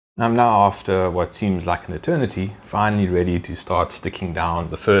I'm now, after what seems like an eternity, finally ready to start sticking down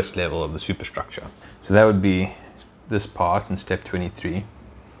the first level of the superstructure. So that would be this part in step 23.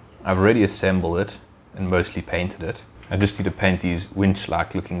 I've already assembled it and mostly painted it. I just need to paint these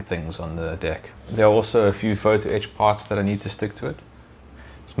winch-like looking things on the deck. There are also a few photo etch parts that I need to stick to it.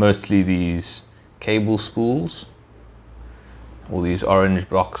 It's mostly these cable spools. All these orange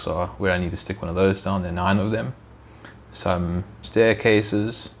blocks are where I need to stick one of those down. There are 9 of them. Some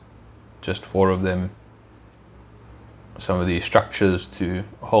staircases, just 4 of them. Some of these structures to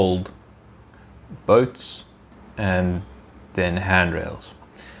hold boats, and then handrails.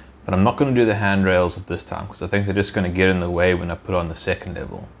 But I'm not going to do the handrails at this time because I think they're just going to get in the way when I put on the second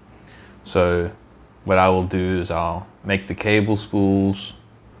level. So what I will do is I'll make the cable spools,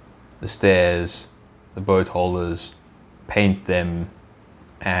 the stairs, the boat holders, paint them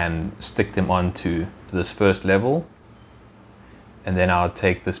and stick them onto this first level, and then I'll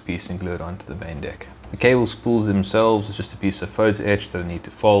take this piece and glue it onto the main deck. The cable spools themselves is just a piece of photo etch that I need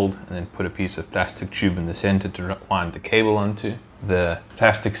to fold and then put a piece of plastic tube in the center to wind the cable onto. The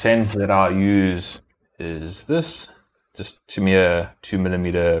plastic center that I'll use is this, just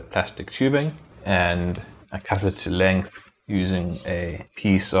 2mm plastic tubing, and I cut it to length using a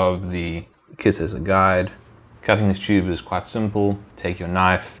piece of the kit as a guide. Cutting this tube is quite simple. Take your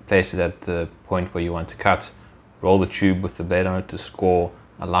knife, place it at the point where you want to cut, roll the tube with the blade on it to score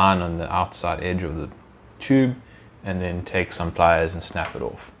a line on the outside edge of the tube, and then take some pliers and snap it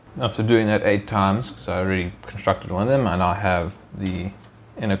off. After doing that 8 times, because I already constructed one of them, and I have the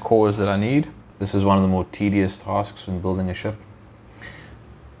inner cores that I need. This is one of the more tedious tasks when building a ship.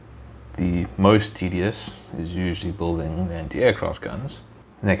 The most tedious is usually building the anti-aircraft guns.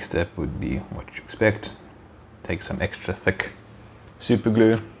 Next step would be what you expect. Take some extra thick super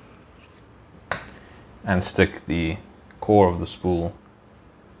glue and stick the core of the spool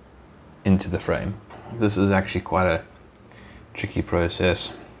into the frame. This is actually quite a tricky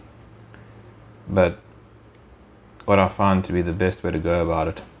process, but what I found to be the best way to go about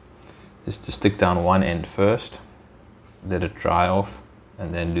it is to stick down one end first, let it dry off,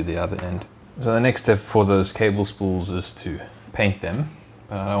 and then do the other end. So the next step for those cable spools is to paint them,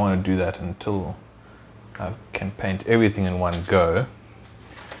 but I don't want to do that until I can paint everything in one go.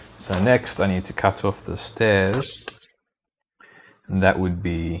 So next I need to cut off the stairs, and that would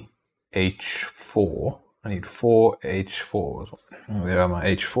be H4. I need 4 H4s. There are my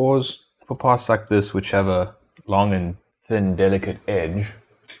H4s. For parts like this, which have a long and thin, delicate edge,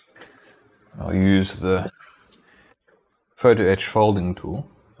 I'll use the photo etch folding tool.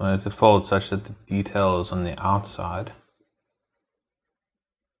 I want it to fold such that the detail is on the outside.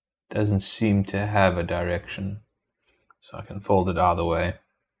 Doesn't seem to have a direction, so I can fold it either way.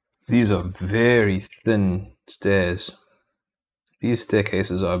 These are very thin stairs. These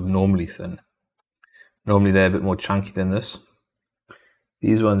staircases are abnormally thin. Normally they're a bit more chunky than this.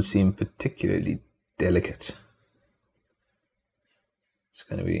 These ones seem particularly delicate. It's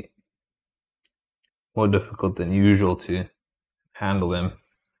going to be more difficult than usual to handle them.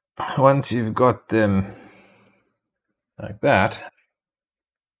 Once you've got them like that,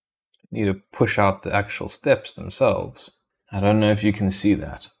 you need to push out the actual steps themselves. I don't know if you can see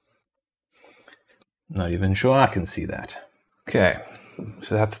that. Not even sure I can see that. Okay,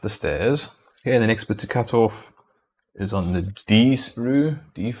 so that's the stairs. Okay, the next bit to cut off is on the D sprue,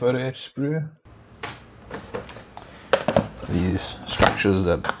 D photo etch sprue. These structures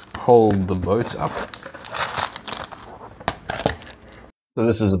that hold the boat up. So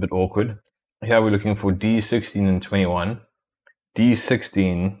this is a bit awkward. Here we're looking for D16 and 21.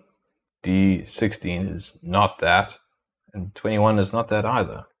 D16 is not that, and 21 is not that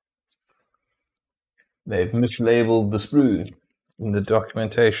either. They've mislabeled the sprue in the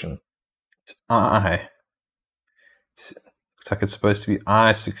documentation. It's I. Looks like it's supposed to be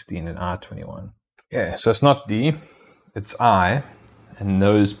I16 and I21. Yeah, so it's not D, it's I, and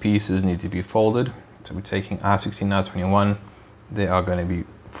those pieces need to be folded. So we're taking I16, I21. There are going to be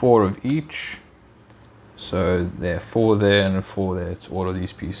 4 of each. So there are 4 there and 4 there. So all of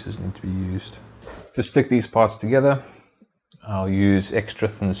these pieces need to be used. To stick these parts together, I'll use extra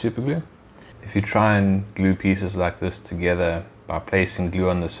thin super glue. If you try and glue pieces like this together by placing glue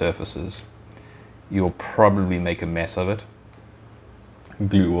on the surfaces, you'll probably make a mess of it.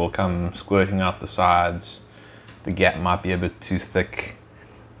 Glue will come squirting out the sides. The gap might be a bit too thick.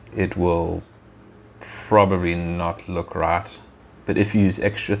 It will probably not look right. But if you use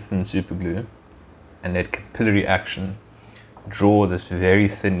extra thin super glue and let capillary action draw this very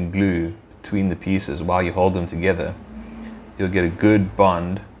thin glue between the pieces while you hold them together, you'll get a good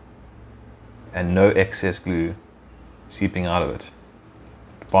bond and no excess glue seeping out of it.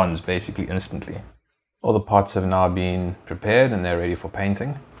 bonds basically instantly. All the parts have now been prepared and they're ready for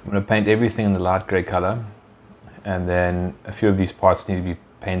painting. I'm going to paint everything in the light grey color, and then a few of these parts need to be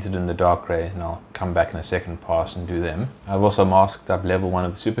painted in the dark grey, and I'll come back in a second pass and do them. I've also masked up level 1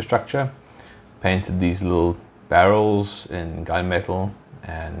 of the superstructure, painted these little barrels in gunmetal,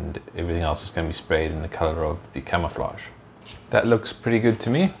 and everything else is going to be sprayed in the color of the camouflage. That looks pretty good to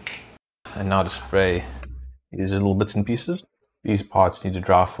me. And now to spray these little bits and pieces. These parts need to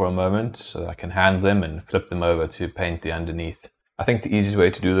dry for a moment so that I can hand them and flip them over to paint the underneath. I think the easiest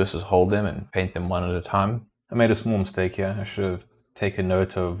way to do this is hold them and paint them one at a time. I made a small mistake here. I should have taken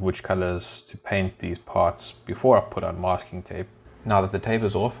note of which colors to paint these parts before I put on masking tape. Now that the tape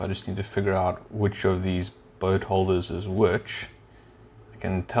is off, I just need to figure out which of these boat holders is which. I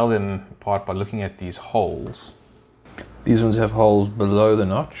can tell them apart by looking at these holes. These ones have holes below the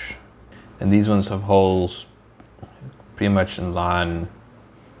notch, and these ones have holes pretty much in line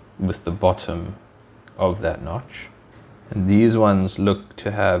with the bottom of that notch. And these ones look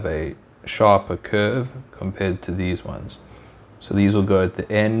to have a sharper curve compared to these ones. So these will go at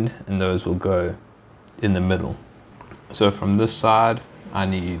the end and those will go in the middle. So from this side, I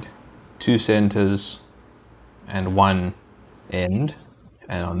need 2 centers and 1 end.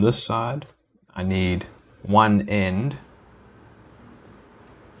 And on this side, I need 1 end.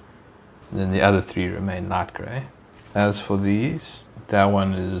 And then the other 3 remain light gray. As for these, that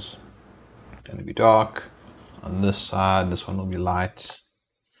one is going to be dark. On this side, this one will be light.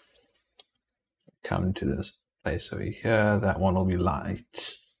 Come to this place over here, that one will be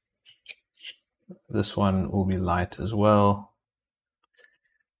light. This one will be light as well.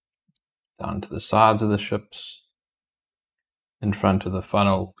 Down to the sides of the ships. In front of the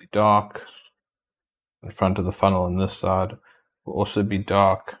funnel will be dark. In front of the funnel on this side will also be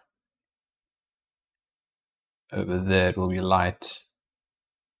dark. Over there it will be light.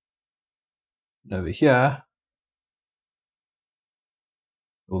 And over here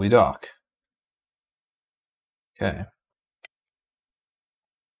it will be dark. Okay.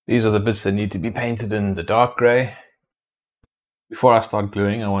 These are the bits that need to be painted in the dark gray. Before I start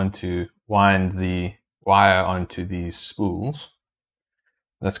gluing, I want to wind the wire onto these spools.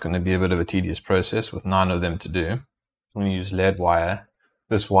 That's going to be a bit of a tedious process with 9 of them to do. I'm going to use lead wire.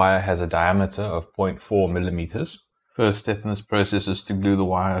 This wire has a diameter of 0.4 millimeters. First step in this process is to glue the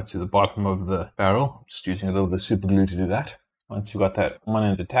wire to the bottom of the barrel. I'm just using a little bit of super glue to do that. Once you've got that one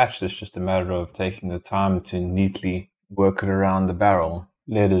end attached, it's just a matter of taking the time to neatly work it around the barrel.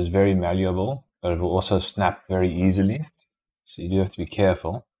 Lead is very malleable, but it will also snap very easily. So you do have to be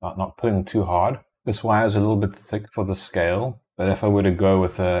careful about not pulling too hard. This wire is a little bit thick for the scale, but if I were to go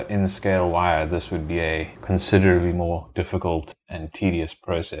with an in-scale wire, this would be a considerably more difficult and tedious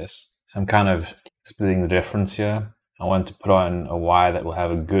process. So I'm kind of splitting the difference here. I want to put on a wire that will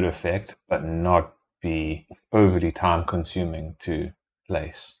have a good effect, but not be overly time consuming to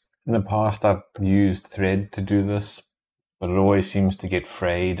place. In the past, I've used thread to do this, but it always seems to get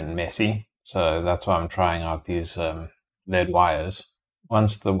frayed and messy. So that's why I'm trying out these lead wires.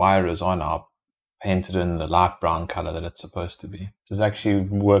 Once the wire is on, I'll paint it in the light brown color that it's supposed to be. It's actually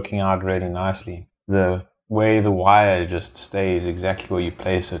working out really nicely. The way the wire just stays exactly where you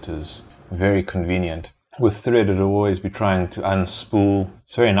place it is very convenient. With thread, it'll always be trying to unspool.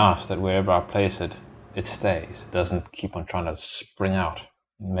 It's very nice that wherever I place it, it stays. It doesn't keep on trying to spring out.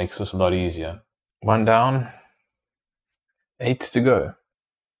 It makes this a lot easier. 1 down, 8 to go.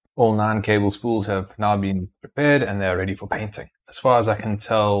 All 9 cable spools have now been prepared and they're ready for painting. As far as I can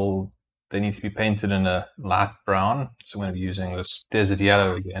tell, they need to be painted in a light brown. So I'm going to be using this desert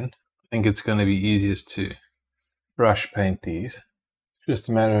yellow again. I think it's going to be easiest to brush paint these. Just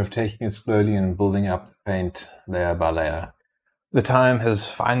a matter of taking it slowly and building up the paint layer by layer. The time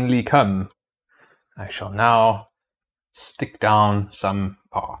has finally come. I shall now stick down some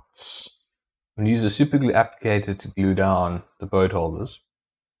parts. I'm going to use a super glue applicator to glue down the boat holders.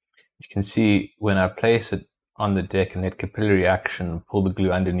 You can see when I place it on the deck and let capillary action pull the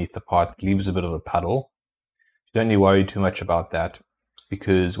glue underneath the part, it leaves a bit of a puddle. You don't need to worry too much about that,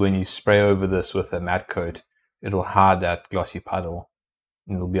 because when you spray over this with a matte coat, it'll hide that glossy puddle.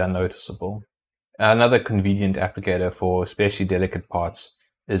 It'll be unnoticeable. Another convenient applicator for especially delicate parts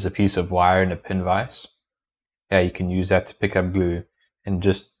is a piece of wire and a pin vise. Yeah, you can use that to pick up glue and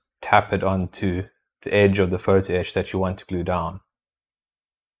just tap it onto the edge of the photo etch that you want to glue down.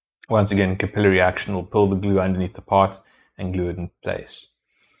 Once again, capillary action will pull the glue underneath the part and glue it in place.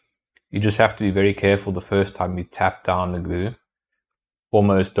 You just have to be very careful the first time you tap down the glue.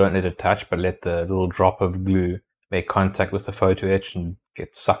 Almost don't let it touch, but let the little drop of glue make contact with the photo etch and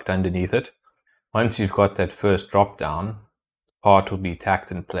get sucked underneath it. Once you've got that first drop down, part will be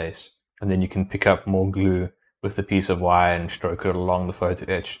tacked in place, and then you can pick up more glue with a piece of wire and stroke it along the photo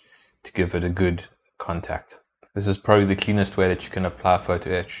etch to give it a good contact. This is probably the cleanest way that you can apply photo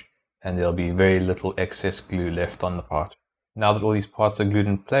etch, and there'll be very little excess glue left on the part. Now that all these parts are glued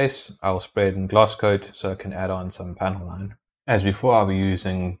in place, I will spray it in glass coat so I can add on some panel line. As before, I'll be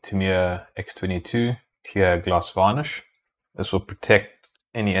using Tamiya X22 clear glass varnish. This will protect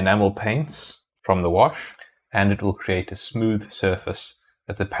any enamel paints from the wash, and it will create a smooth surface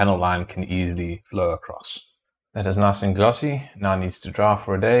that the panel line can easily flow across. That is nice and glossy. Now it needs to dry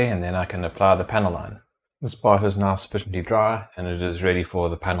for a day, and then I can apply the panel line. This part is now sufficiently dry and it is ready for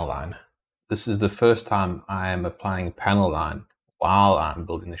the panel line. This is the first time I am applying panel line while I'm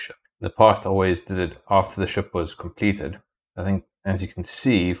building the ship. In the past I always did it after the ship was completed. I think, as you can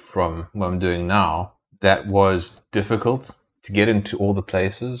see from what I'm doing now, that was difficult to get into all the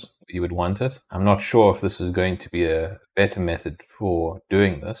places where you would want it. I'm not sure if this is going to be a better method for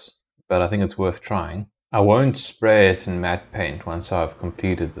doing this, but I think it's worth trying. I won't spray it in matte paint once I've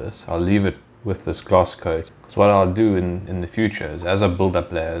completed this. I'll leave it with this gloss coat, because what I'll do in the future is, as I build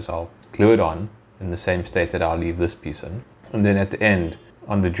up layers, I'll glue it on in the same state that I'll leave this piece in, and then at the end,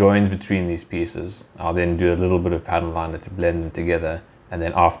 on the joins between these pieces, I'll then do a little bit of panel liner to blend them together, and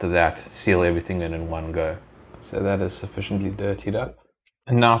then after that seal everything in one go. So that is sufficiently dirtied up.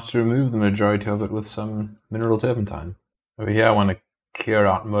 And now to remove the majority of it with some mineral turpentine. Over here I want to clear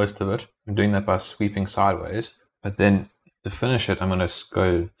out most of it. I'm doing that by sweeping sideways, but then to finish it, I'm going to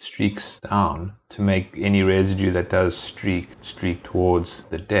go streaks down to make any residue that does streak towards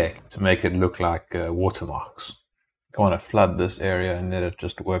the deck to make it look like watermarks. I want to flood this area and let it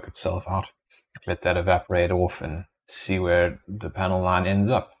just work itself out. Let that evaporate off and see where the panel line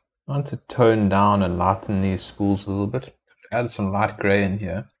ends up. I want to tone down and lighten these spools a little bit. Add some light gray in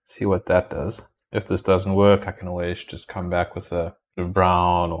here, see what that does. If this doesn't work, I can always just come back with a bit of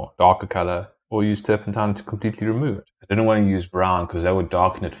brown or darker color, or use turpentine to completely remove it. I didn't want to use brown because that would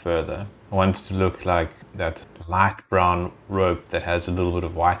darken it further. I wanted it to look like that light brown rope that has a little bit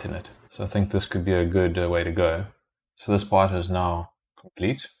of white in it. So I think this could be a good way to go. So this part is now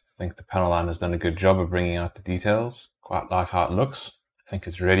complete. I think the panel line has done a good job of bringing out the details. Quite like how it looks. I think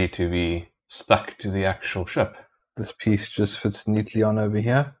it's ready to be stuck to the actual ship. This piece just fits neatly on over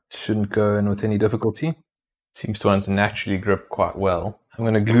here. Shouldn't go in with any difficulty. Seems to want to naturally grip quite well. I'm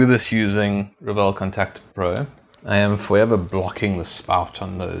going to glue this using Revell Contact Pro. I am forever blocking the spout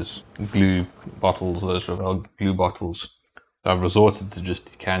on those glue bottles, those Revell glue bottles. So I've resorted to just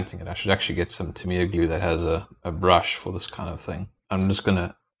decanting it. I should actually get some Tamiya glue that has a brush for this kind of thing. I'm just going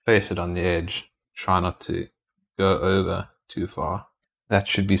to place it on the edge. Try not to go over too far. That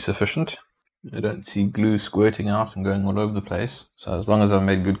should be sufficient. I don't see glue squirting out and going all over the place. So as long as I've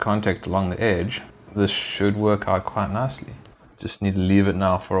made good contact along the edge, this should work out quite nicely. Just need to leave it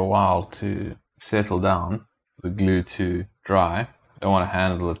now for a while to settle down, for the glue to dry. I don't want to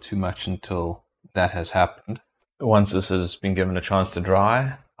handle it too much until that has happened. Once this has been given a chance to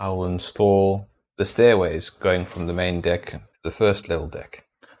dry, I will install the stairways going from the main deck to the first level deck.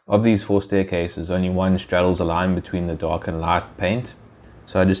 Of these 4 staircases, only one straddles a line between the dark and light paint.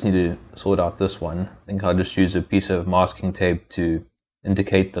 So I just need to sort out this one. I think I'll just use a piece of masking tape to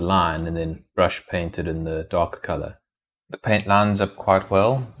indicate the line and then brush paint it in the darker color. The paint lines up quite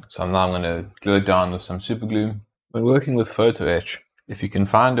well, so now I'm going to glue it down with some super glue. When working with photo etch, if you can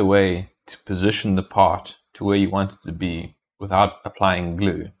find a way to position the part to where you want it to be without applying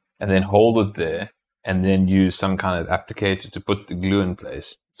glue, and then hold it there, and then use some kind of applicator to put the glue in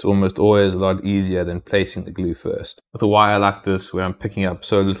place, it's almost always a lot easier than placing the glue first. With a wire like this, where I'm picking up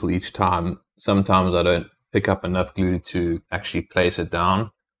so little each time, sometimes I don't pick up enough glue to actually place it down.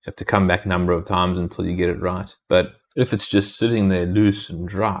 You have to come back a number of times until you get it right. But if it's just sitting there loose and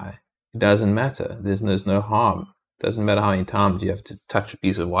dry, it doesn't matter. There's no harm. It doesn't matter how many times you have to touch a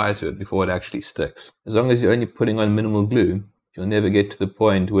piece of wire to it before it actually sticks. As long as you're only putting on minimal glue, you'll never get to the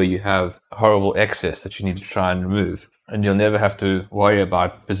point where you have a horrible excess that you need to try and remove. And you'll never have to worry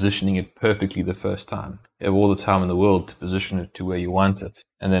about positioning it perfectly the first time. You have all the time in the world to position it to where you want it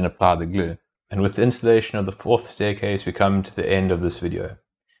and then apply the glue. And with the installation of the 4th staircase, we come to the end of this video.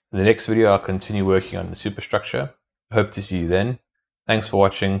 In the next video, I'll continue working on the superstructure. I hope to see you then. Thanks for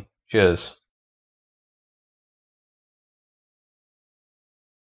watching. Cheers.